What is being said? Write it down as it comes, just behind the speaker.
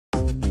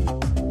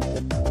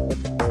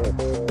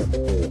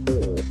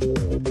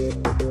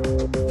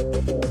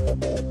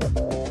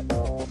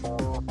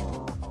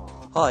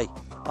Hi,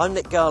 I'm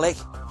Nick Garlick.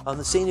 I'm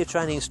the Senior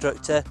Training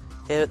Instructor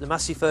here at the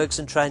Massey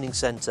Ferguson Training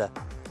Centre.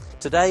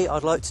 Today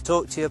I'd like to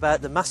talk to you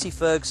about the Massey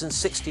Ferguson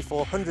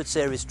 6400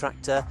 series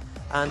tractor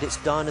and its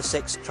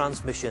Dyna-6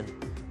 transmission.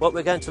 What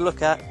we're going to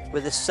look at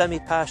with this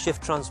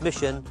semi-powershift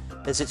transmission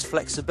is its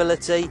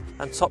flexibility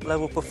and top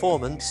level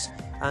performance,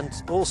 and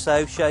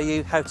also show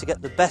you how to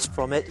get the best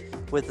from it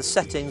with the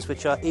settings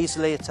which are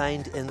easily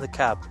attained in the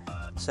cab.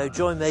 So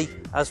join me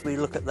as we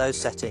look at those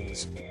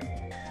settings.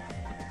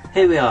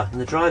 Here we are in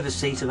the driver's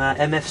seat of our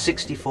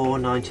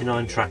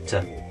MF6499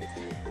 tractor.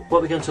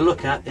 What we're going to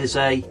look at is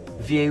a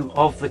view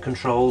of the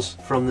controls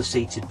from the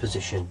seated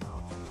position.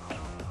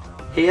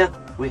 Here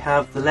we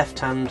have the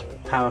left-hand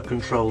power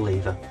control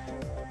lever.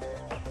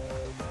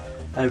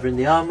 Over in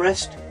the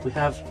armrest we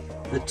have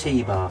the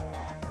T-bar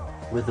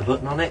with the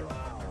button on it,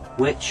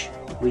 which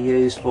we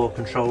use for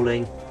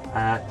controlling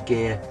our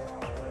gear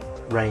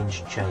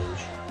range change.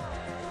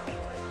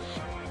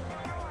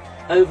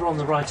 Over on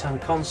the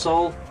right-hand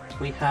console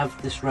we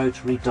have this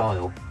rotary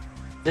dial.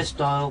 This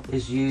dial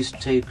is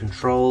used to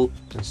control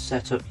and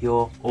set up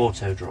your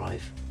auto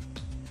drive.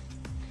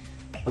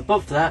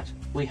 Above that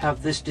we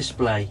have this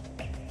display,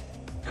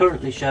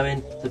 currently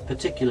showing the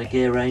particular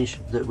gear range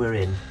that we're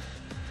in.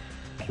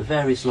 The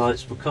various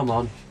lights will come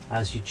on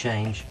as you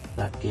change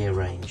that gear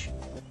range.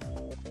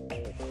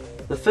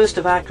 The first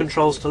of our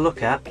controls to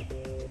look at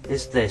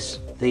is this,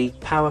 the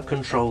power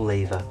control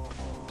lever.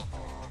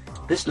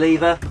 This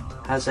lever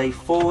has a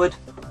forward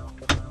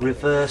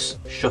reverse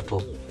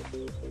shuttle.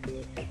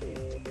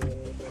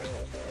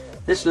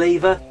 This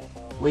lever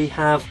we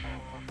have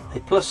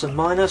a plus and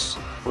minus,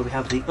 where we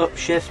have the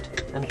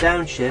upshift and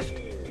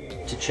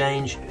downshift to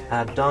change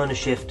our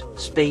Dyna-shift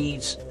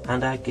speeds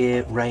and our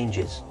gear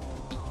ranges.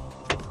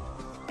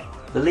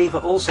 The lever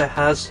also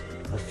has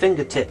a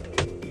fingertip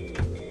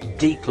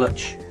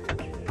declutch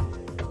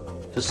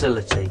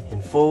facility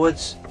in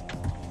forwards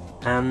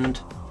and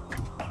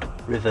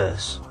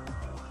reverse.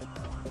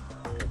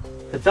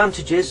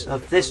 Advantages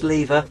of this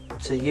lever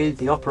to you,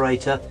 the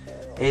operator,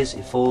 is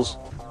it falls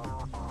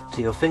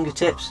to your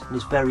fingertips and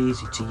is very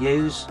easy to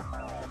use.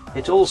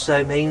 It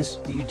also means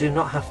that you do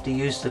not have to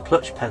use the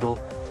clutch pedal,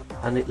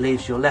 and it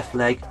leaves your left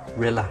leg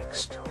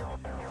relaxed.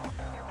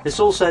 This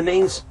also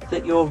means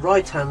that your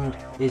right hand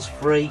is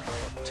free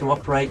to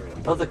operate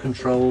other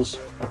controls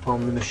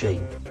upon the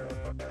machine.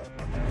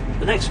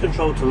 The next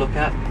control to look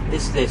at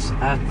is this,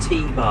 our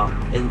T-bar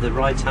in the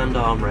right hand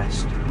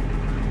armrest.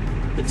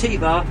 The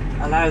T-bar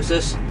allows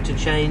us to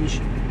change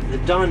the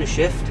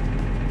Dyna-shift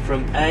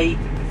from A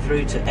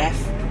through to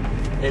F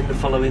in the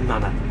following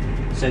manner.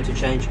 So to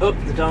change up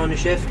the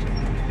Dyna-shift,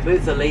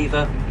 move the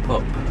lever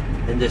up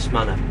in this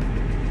manner.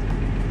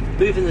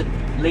 Moving the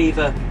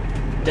lever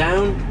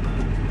down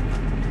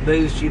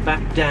moves you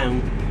back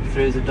down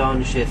through the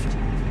Dyna-shift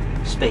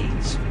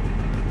speeds.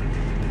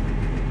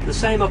 The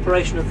same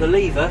operation of the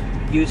lever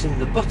using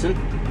the button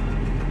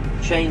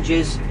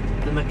changes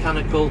the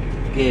mechanical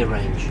gear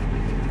range.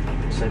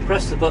 So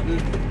press the button,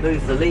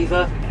 move the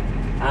lever,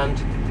 and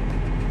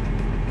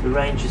the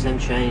range is then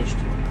changed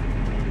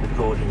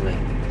accordingly.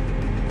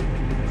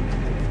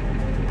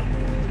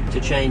 To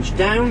change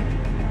down,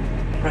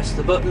 press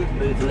the button,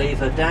 move the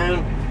lever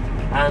down,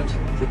 and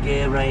the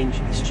gear range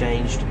is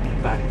changed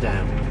back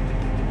down.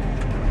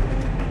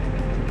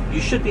 You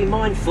should be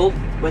mindful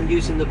when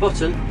using the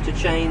button to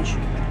change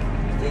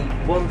the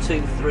 1,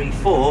 2, 3,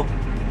 4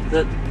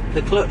 that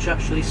the clutch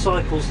actually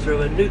cycles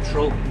through a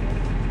neutral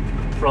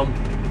from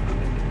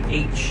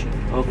each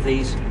of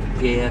these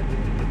gear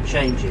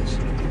changes.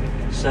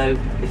 So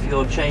if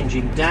you're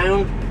changing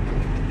down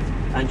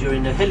and you're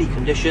in a hilly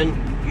condition,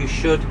 you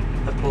should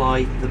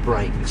apply the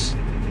brakes,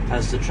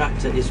 as the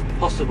tractor is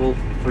possible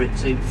for it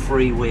to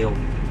freewheel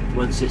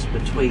once it's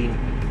between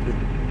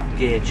the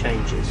gear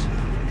changes.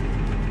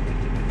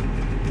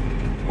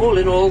 All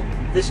in all,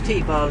 this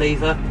T-bar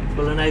lever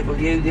will enable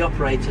you, the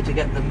operator, to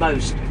get the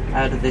most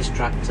out of this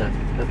tractor.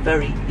 A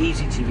very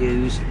easy to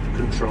use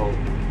control.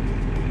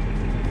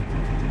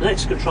 The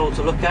next control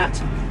to look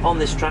at on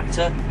this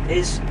tractor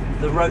is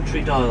the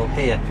rotary dial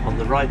here on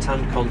the right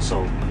hand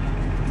console.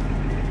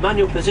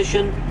 Manual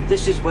position,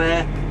 this is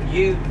where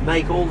you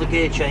make all the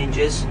gear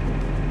changes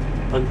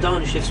and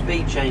Dyna-shift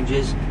speed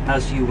changes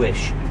as you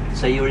wish,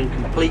 so you're in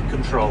complete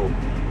control.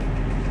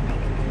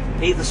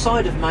 Either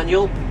side of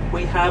manual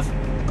we have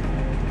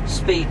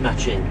speed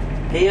matching,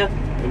 here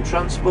in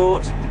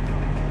transport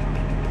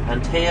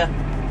and here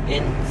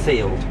in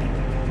field.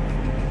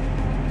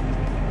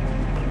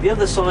 The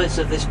other sides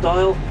of this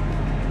dial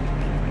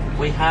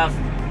we have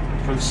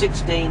from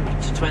 16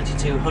 to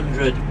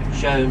 2200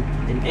 shown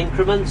in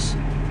increments,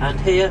 and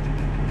here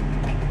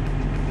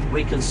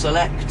we can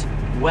select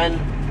when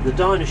the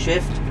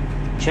Dyna-shift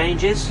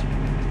changes,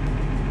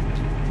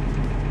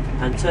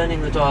 and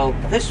turning the dial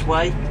this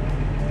way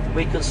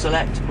we can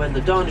select when the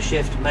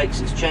Dyna-shift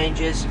makes its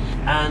changes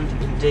and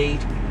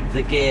indeed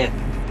the gear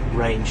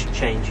range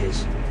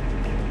changes.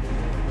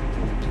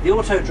 The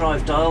auto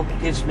drive dial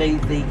gives me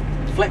the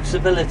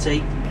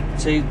flexibility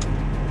to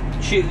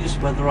choose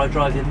whether I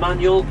drive in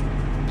manual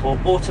or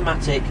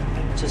automatic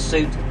to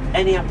suit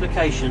any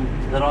application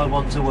that I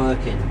want to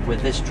work in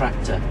with this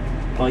tractor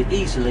by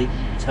easily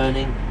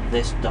turning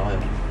this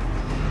dial.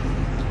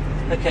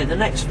 Okay, the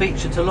next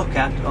feature to look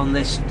at on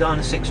this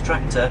Dyna-6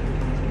 tractor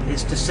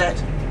is to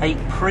set a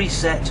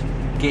preset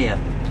gear,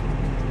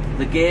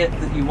 the gear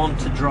that you want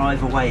to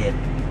drive away in.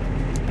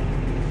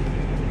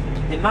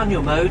 In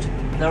manual mode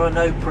there are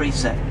no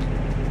preset.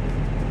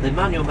 The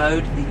manual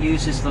mode, it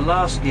uses the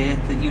last gear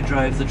that you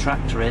drove the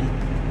tractor in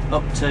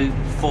up to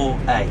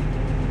 4A.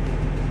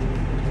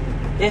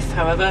 If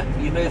however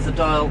you move the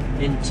dial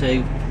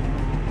into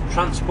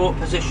transport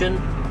position,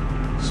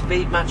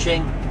 speed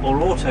matching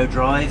or auto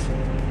drive,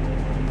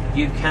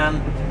 you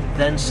can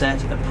then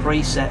set a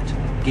preset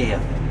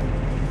gear.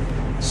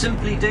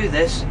 Simply do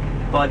this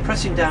by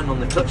pressing down on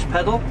the clutch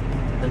pedal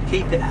and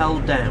keep it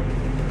held down.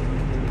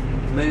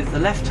 Move the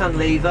left hand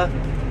lever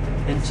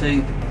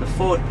into the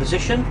forward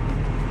position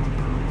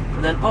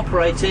and then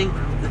operating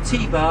the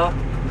T-bar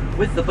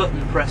with the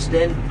button pressed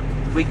in,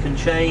 we can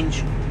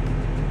change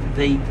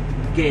the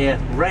gear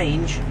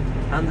range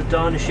and the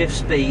Dyna-shift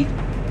speed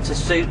to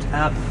suit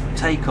our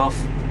takeoff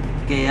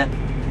gear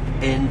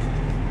in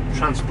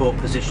transport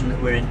position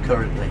that we're in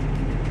currently.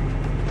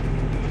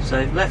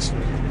 So let's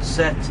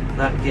set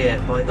that gear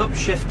by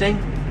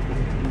upshifting.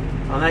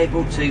 I'm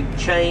able to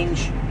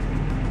change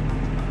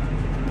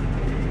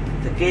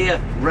the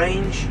gear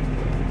range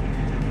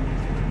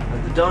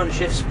and the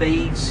Dyna-shift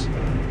speeds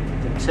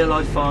until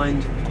I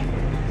find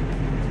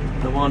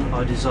the one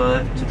I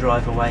desire to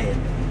drive away in.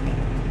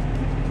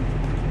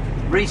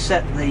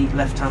 Reset the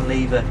left hand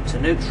lever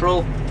to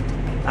neutral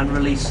and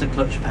release the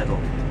clutch pedal.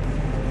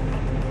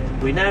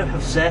 We now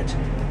have set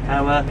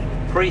our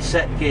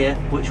preset gear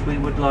which we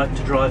would like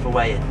to drive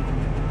away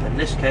in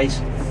this case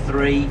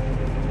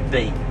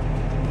 3B.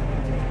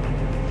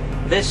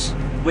 This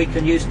we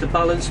can use to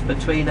balance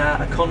between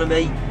our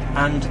economy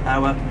and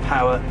our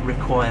power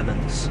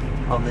requirements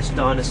on this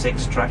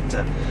Dyna-6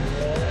 tractor.